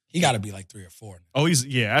one. He got to be like 3 or 4. Oh,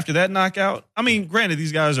 after that knockout. I mean, granted,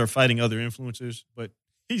 these guys are fighting other influencers, but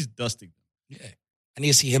he's dusting them. Yeah. I need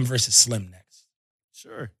to see him versus Slim next.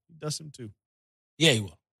 Sure. He dusts him too. Yeah, he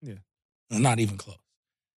will. Yeah. Not even close.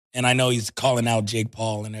 And I know he's calling out Jake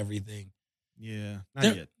Paul and everything. Yeah.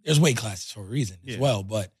 Not yet. There's weight classes for a reason as well.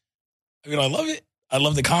 But, I love it. I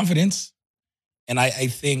love the confidence. And I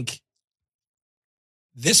think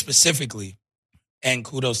this specifically, and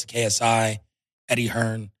kudos to KSI, Eddie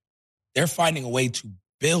Hearn, they're finding a way to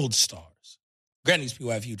build stars. Granted, these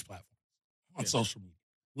people have huge platforms on social media.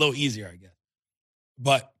 A little easier, I guess.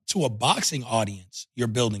 But to a boxing audience, you're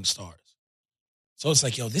building stars. So it's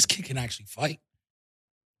like, this kid can actually fight.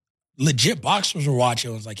 Legit boxers were watching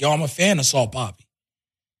and was like, I'm a fan of Salt Poppy.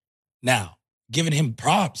 Now, giving him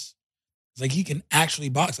props. It's like he can actually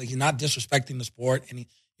box. Like he's not disrespecting the sport. And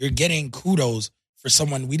you're getting kudos for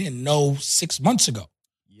someone we didn't know 6 months ago.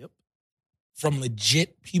 Yep. From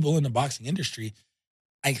legit people in the boxing industry.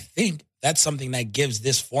 I think that's something that gives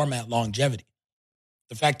this format longevity.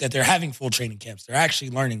 The fact that they're having full training camps. They're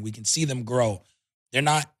actually learning. We can see them grow. They're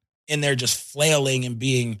not in there just flailing and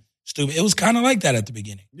being stupid. It was kind of like that at the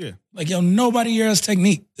beginning. Yeah. Like, nobody here has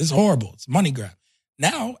technique. It's horrible. It's money grab.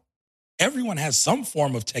 Now, everyone has some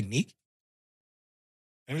form of technique.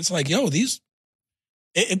 And it's like,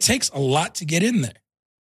 it takes a lot to get in there.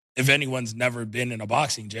 If anyone's never been in a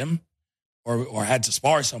boxing gym or had to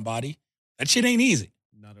spar somebody, that shit ain't easy.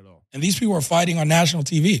 Not at all. And these people are fighting on national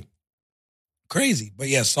TV. Crazy. But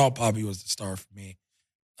yeah, Salt Poppy was the star for me.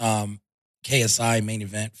 KSI main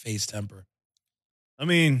event, face temper. I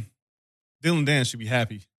mean, Dylan Dan should be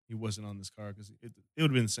happy he wasn't on this card because it would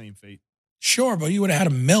have been the same fate. Sure, but you would have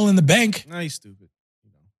had $1 million in the bank. Nah, he's stupid.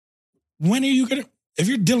 When are you going to, if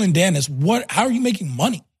you're Dylan Dennis, how are you making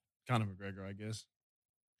money? Conor McGregor, I guess.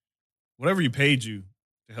 Whatever you paid you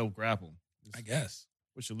to help grapple. I guess.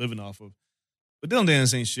 What you're living off of. But Dylan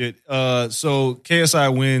Dennis ain't shit. So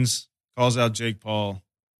KSI wins, calls out Jake Paul.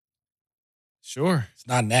 Sure. It's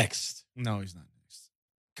not next. No, he's not next.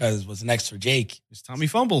 Because what's next for Jake? It's Tommy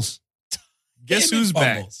Fumbles. Guess who's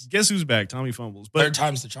back? Guess who's back? Tommy Fumbles. But third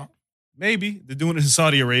time's the charm. Maybe. They're doing it in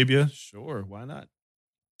Saudi Arabia. Sure, why not?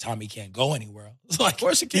 Tommy can't go anywhere. Like, of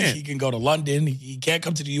course he can. He can go to London. He can't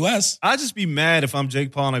come to the U.S. I'd just be mad if I'm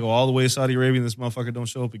Jake Paul and I go all the way to Saudi Arabia and this motherfucker don't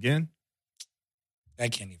show up again.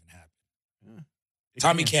 That can't even happen. Yeah,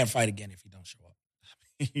 Tommy can't fight again if he don't show up.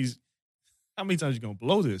 How many times you going to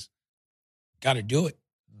blow this? Got to do it.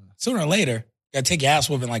 Sooner or later, got to take your ass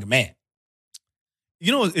whooping like a man.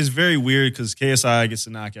 You know, it's very weird because KSI gets a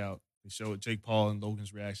knockout. They show Jake Paul and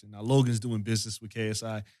Logan's reaction. Now, Logan's doing business with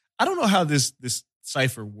KSI. I don't know how this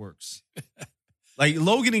cipher works. Like,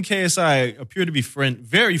 Logan and KSI appear to be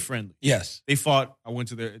very friendly. Yes. They fought. I went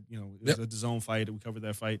to their, it was a DAZN fight. We covered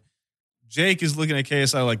that fight. Jake is looking at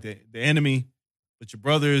KSI like the enemy, but your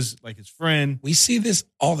brother's like his friend. We see this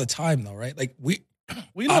all the time, though, right? Like, we know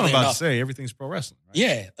what I'm about to say. Everything's pro wrestling, right?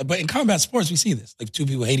 Yeah, but in combat sports, we see this. Like, two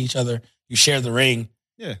people hate each other. You share the ring.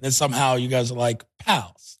 Yeah. Then somehow you guys are like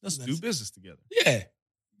pals. Let's do business together. Yeah.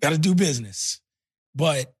 Got to do business.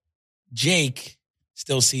 But Jake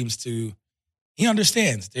still seems to, he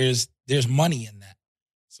understands there's money in that.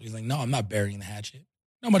 So he's like, no, I'm not burying the hatchet. You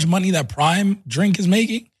know how much money that Prime drink is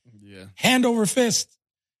making? Yeah. Hand over fist.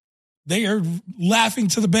 They are laughing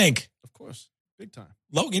to the bank. Of course. Big time.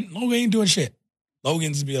 Logan ain't doing shit.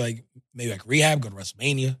 Logan's be like, maybe like rehab, go to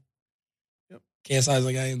WrestleMania. Yep. KSI's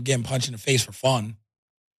like, I ain't getting punched in the face for fun.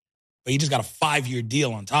 But he just got a 5-year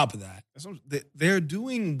deal on top of that. They're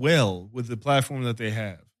doing well with the platform that they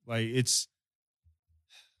have. Like, it's,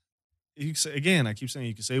 again, I keep saying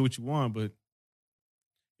you can say what you want, but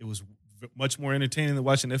it was much more entertaining than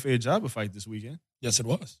watching F.A. Ajagba fight this weekend. Yes, it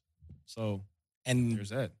was. So, and there's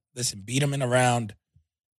that. Listen, beat him in a round.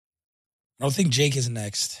 I don't think Jake is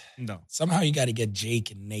next. No. Somehow you got to get Jake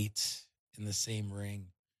and Nate in the same ring.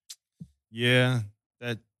 Yeah,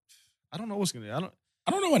 I don't know what's going to, I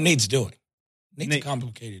don't know what Nate's doing. Nate's a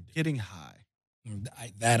complicated dude. Getting high.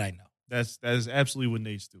 That I know. That is absolutely what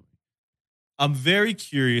Nate's doing. I'm very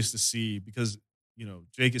curious to see because,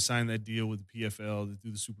 Jake has signed that deal with the PFL to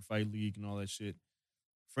do the Super Fight League and all that shit.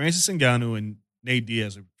 Francis Ngannou and Nate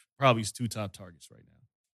Diaz are probably his two top targets right now.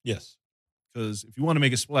 Yes. Because if you want to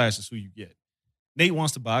make a splash, that's who you get. Nate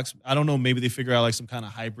wants to box. I don't know. Maybe they figure out like some kind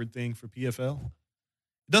of hybrid thing for PFL. It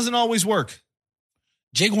doesn't always work.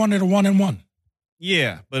 Jake wanted a 1-1.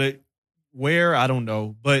 Yeah, but where? I don't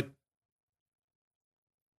know. But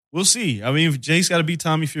we'll see. I mean, if Jake's got to beat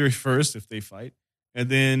Tommy Fury first if they fight. And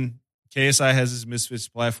then KSI has his Misfits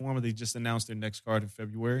platform. They just announced their next card in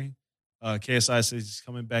February. KSI says he's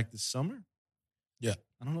coming back this summer. Yeah.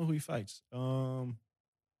 I don't know who he fights.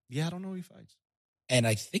 Yeah, I don't know who he fights. And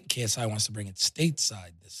I think KSI wants to bring it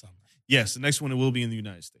stateside this summer. Yes, the next one it will be in the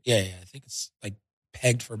United States. Yeah. I think it's like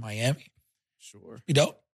pegged for Miami. Sure.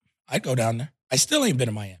 I'd go down there. I still ain't been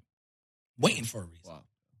to Miami. Waiting for a reason. Wow.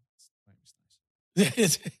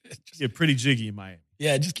 It's Yeah, pretty jiggy in Miami.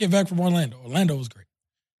 Yeah, I just came back from Orlando. Orlando was great.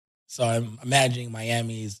 So I'm imagining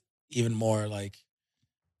Miami is even more like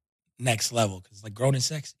next level because like grown and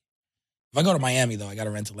sexy. If I go to Miami though, I got to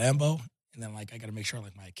rent a Lambo, and then like I got to make sure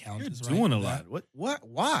like my account You're is right. doing a lot. What?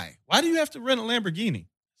 Why? Why do you have to rent a Lamborghini?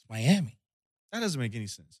 It's Miami. That doesn't make any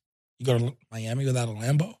sense. You go to Miami without a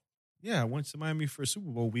Lambo? Yeah, I went to Miami for Super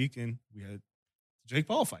Bowl week, and we had Jake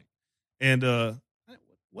Paul fight. And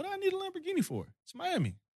what do I need a Lamborghini for? It's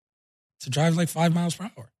Miami. To drive like 5 miles per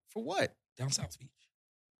hour For what? down South Beach.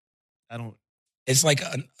 I don't. It's like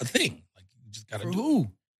a thing. Like you just got to For do it. who?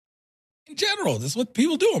 In general, this is what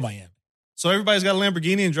people do in Miami. So everybody's got a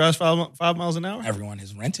Lamborghini and drives 5 miles an hour? Everyone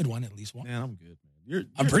has rented one, at least one. Man, I'm good, man.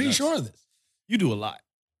 I'm pretty nuts. sure of this. You do a lot.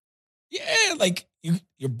 Yeah, like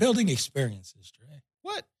you're building experiences, Trey.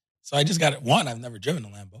 What? So I just got it. One, I've never driven a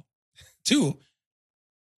Lambo. Two,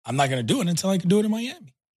 I'm not going to do it until I can do it in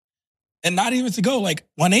Miami. And not even to go like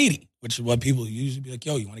 180, which is what people usually be like,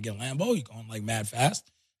 yo, you want to get a Lambo? You're going like mad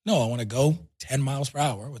fast. No, I want to go 10 miles per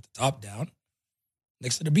hour with the top down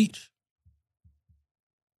next to the beach.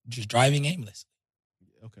 Just driving aimlessly.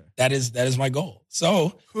 Okay. That is my goal.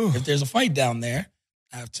 So if there's a fight down there,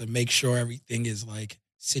 I have to make sure everything is like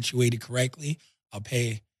situated correctly. I'll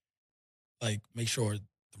pay, like, make sure the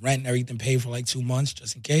rent and everything paid for like 2 months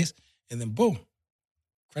just in case. And then boom,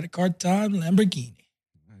 credit card time, Lamborghini.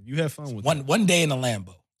 You have fun with one day in a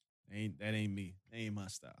Lambo. That ain't me. That ain't my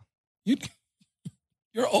style.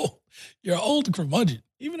 You're old. You're an old curmudgeon.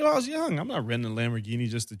 Even though I was young, I'm not renting a Lamborghini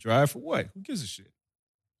just to drive for what? Who gives a shit?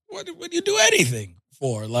 What do you do anything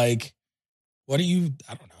for? Like, what do you,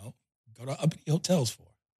 I don't know, go to uppity hotels for?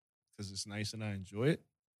 Because it's nice and I enjoy it?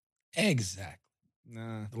 Exactly.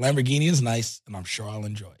 Nah. The Lamborghini is nice, and I'm sure I'll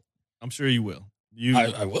enjoy it. I'm sure you will.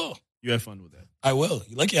 I will. You have fun with that. I will.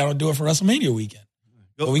 You're lucky I don't do it for WrestleMania weekend.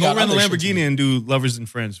 Go we got rent a other shit to Lamborghini do. and do Lovers and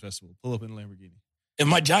Friends Festival. Pull up in a Lamborghini. If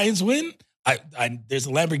my Giants win, there's a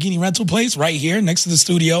Lamborghini rental place right here next to the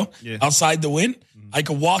studio, outside the Wynn. Mm-hmm. I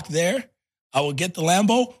could walk there. I will get the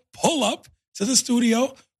Lambo, pull up to the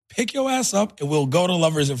studio, pick your ass up, and we'll go to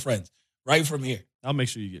Lovers and Friends right from here. I'll make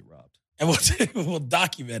sure you get robbed. And we'll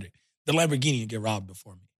document it. The Lamborghini will get robbed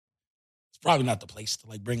before me. It's probably not the place to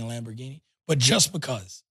like bring a Lamborghini, but just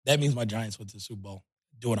because that means my Giants went to the Super Bowl,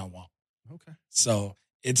 do what I want. Okay. So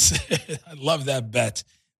it's I love that bet.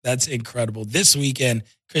 That's incredible. This weekend,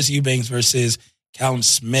 Chris Eubanks versus Callum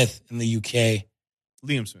Smith in the UK.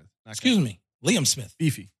 Liam Smith. Excuse me, Liam Smith.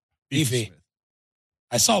 Beefy. Smith.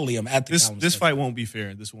 I saw Liam at the Callum This Smith. fight won't be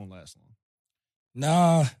fair. This won't last long.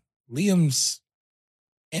 Nah, Liam's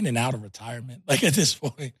in and out of retirement. Like at this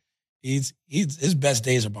point, he's his best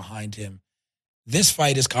days are behind him. This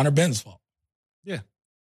fight is Conor Benn's fault. Yeah.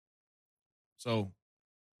 So,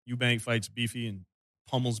 Eubank fights Beefy and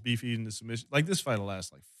pummels Beefy in the submission. Like this fight will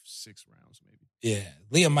last like 6 rounds, maybe. Yeah,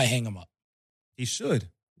 Liam might hang him up. He should.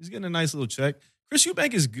 He's getting a nice little check. Chris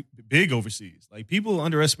Eubank is big overseas. Like people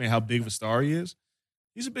underestimate how big of a star he is.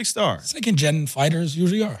 He's a big star. Second gen fighters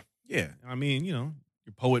usually are. Yeah, I mean, your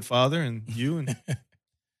poet father and you and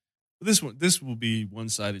but this will be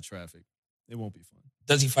one-sided traffic. It won't be fun.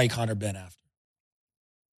 Does he fight Conor Benn after?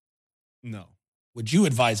 No. Would you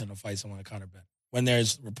advise him to fight someone like Conor Benn when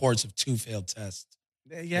there's reports of 2 failed tests?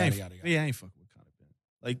 I ain't fucking with Conor Benn.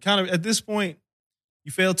 Like Conor, at this point,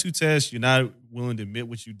 you failed 2 tests. You're not willing to admit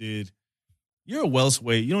what you did. You're a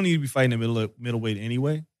welterweight. You don't need to be fighting a middleweight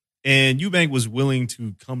anyway. And Eubank was willing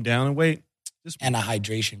to come down in weight. And a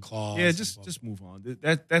hydration clause. Yeah, just move on.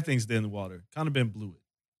 That thing's dead in the water. Conor Benn blew it.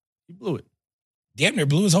 He blew it. Damn near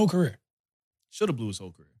blew his whole career. Should have blew his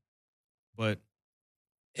whole career. But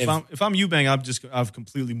if I'm Eubank, I've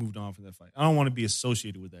completely moved on from that fight. I don't want to be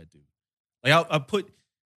associated with that dude. Like I put,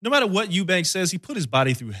 no matter what Eubank says, he put his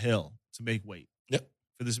body through hell to make weight. Yep.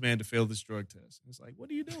 For this man to fail this drug test. It's like, what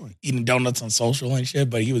are you doing? Eating donuts on social and shit,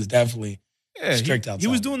 but he was definitely strict outside. He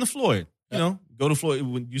was doing the Floyd. You know, go to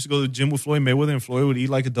Floyd. Used to go to the gym with Floyd Mayweather, and Floyd would eat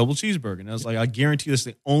like a double cheeseburger. And I was like, I guarantee that's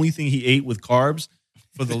the only thing he ate with carbs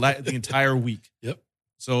for the entire week. Yep.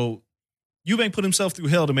 So Eubank put himself through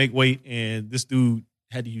hell to make weight, and this dude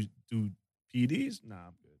had to do PEDs. Nah,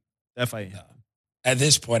 I'm good. That fight ain't happening. At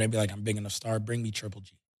this point, I'd be like, I'm big enough star. Bring me Triple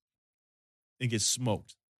G. And get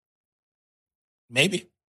smoked. Maybe.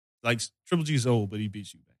 Like Triple G's old, but he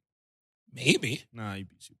beats Eubank. Maybe. Nah, he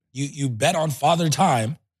beats Eubank. You bet on Father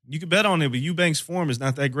Time. You can bet on it, but Eubank's form is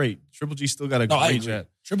not that great. Triple G still got a great jab.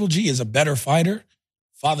 Triple G is a better fighter.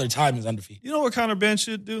 Father Time is undefeated. You know what Conor Ben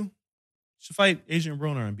should do? Should fight Adrian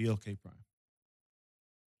Broner and BLK Prime.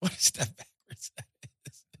 What is that backwards?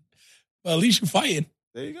 Well, at least you're fighting.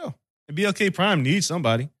 There you go. And BLK Prime needs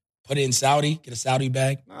somebody. Put it in Saudi. Get a Saudi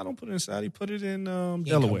bag. Nah, don't put it in Saudi. Put it in He Delaware.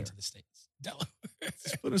 ain't coming to the States. Delaware.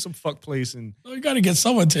 Just put in some fuck place and Well, you got to get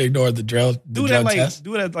someone to ignore the drug test.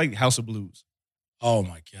 Do it at like House of Blues. Oh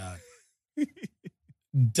my God.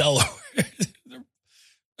 Delaware.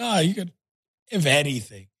 You could, if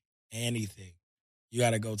anything, you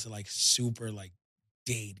got to go to like super like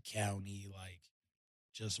Dade County, like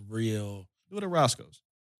just real. Do it at Roscoe's.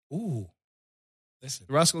 Ooh, listen,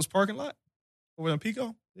 The Roscoe's parking lot over in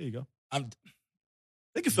Pico. There you go. I'm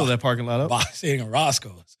They can fill that parking lot up. boxing and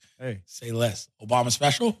Roscoe's. Hey, Say less. Obama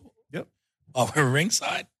special. Yep. Oh, we're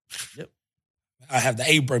ringside. Yep. I have the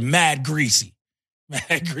apron mad greasy,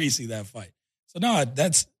 that fight. So no,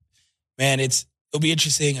 it'll be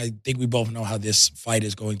interesting. I think we both know how this fight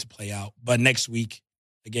is going to play out. But next week,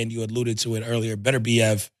 again, you alluded to it earlier,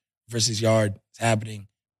 Beterbiev versus Yard is happening.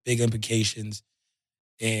 Big implications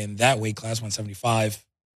in that weight class, 175.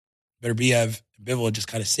 Beterbiev and Bivol are just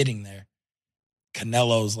kind of sitting there.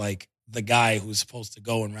 Canelo's like the guy who's supposed to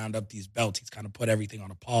go and round up these belts. He's kind of put everything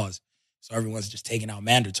on a pause. So everyone's just taking out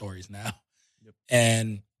mandatories now. Yep.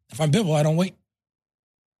 And if I'm Bivol, I don't wait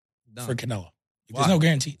done. for Canelo. Why? There's no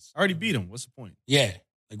guarantees. I already beat him. What's the point? Yeah.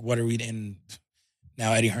 Like, what are we in?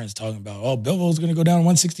 Now Eddie Hearn's talking about, Bivol's going to go down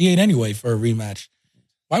 168 anyway for a rematch.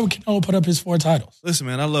 Why would Canelo put up his 4 titles? Listen,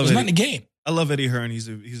 man, I love There's Eddie. nothing to gain. I love Eddie Hearn. He's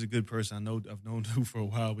a good person. I've known him for a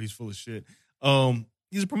while, but he's full of shit.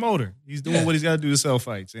 He's a promoter. He's doing what he's got to do to sell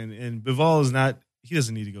fights. And Bivol is not. He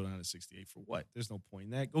doesn't need to go down to 68 for what? There's no point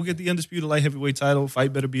in that. Go get the undisputed light heavyweight title.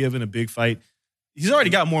 Fight Beterbiev in a big fight. He's already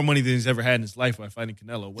got more money than he's ever had in his life by fighting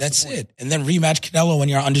Canelo. That's it. And then rematch Canelo when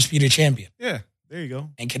you're undisputed champion. Yeah, there you go.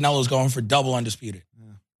 And Canelo's going for double undisputed.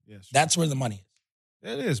 Yeah, sure. That's where the money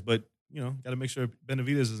is. It is, but got to make sure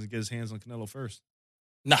Benavidez doesn't get his hands on Canelo first.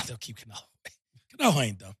 Nah, they'll keep Canelo away. Canelo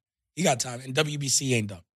ain't dumb. He got time. And WBC ain't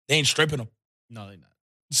dumb. They ain't stripping him. No, they're not.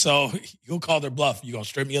 So you'll call their bluff. You gonna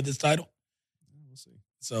strip me of this title? We'll see.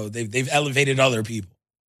 So they've elevated other people.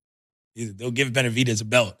 They'll give Benavidez a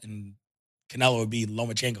belt, and Canelo would be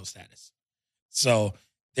Lomachenko status. So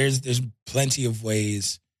there's plenty of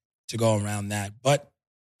ways to go around that. But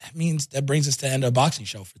that brings us to the end of the boxing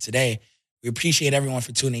show for today. We appreciate everyone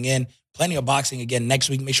for tuning in. Plenty of boxing again next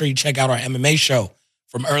week. Make sure you check out our MMA show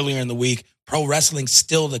from earlier in the week. Pro wrestling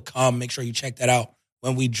still to come. Make sure you check that out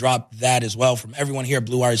when we drop that as well. From everyone here at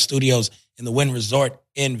Blue Wire Studios in the Wynn Resort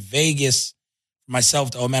in Vegas,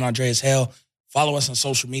 myself, the old man Andreas Hale. Follow us on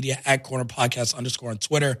social media at Corner Podcast _ on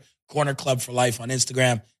Twitter, Corner Club for Life on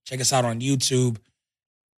Instagram. Check us out on YouTube.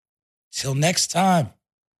 Till next time,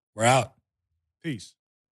 we're out. Peace.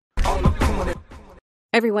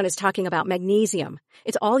 Everyone is talking about magnesium.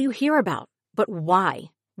 It's all you hear about. But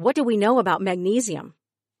why? What do we know about magnesium?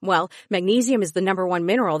 Well, magnesium is the #1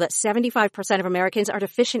 mineral that 75% of Americans are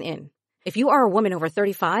deficient in. If you are a woman over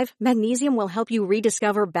 35, magnesium will help you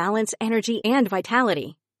rediscover balance, energy, and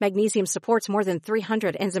vitality. Magnesium supports more than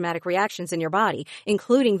 300 enzymatic reactions in your body,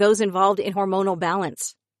 including those involved in hormonal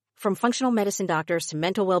balance. From functional medicine doctors to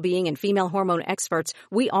mental well-being and female hormone experts,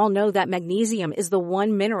 we all know that magnesium is the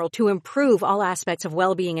one mineral to improve all aspects of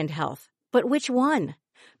well-being and health. But which one?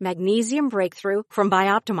 Magnesium Breakthrough from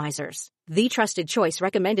Bioptimizers, the trusted choice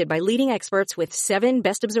recommended by leading experts with 7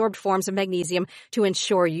 best-absorbed forms of magnesium to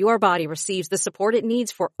ensure your body receives the support it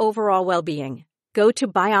needs for overall well-being. Go to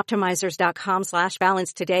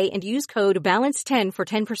bioptimizers.com/balance today and use code BALANCE10 for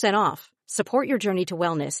 10% off. Support your journey to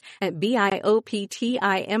wellness at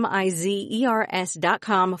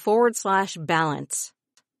bioptimizers.com/balance.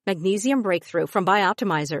 Magnesium Breakthrough from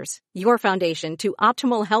Bioptimizers, your foundation to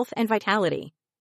optimal health and vitality.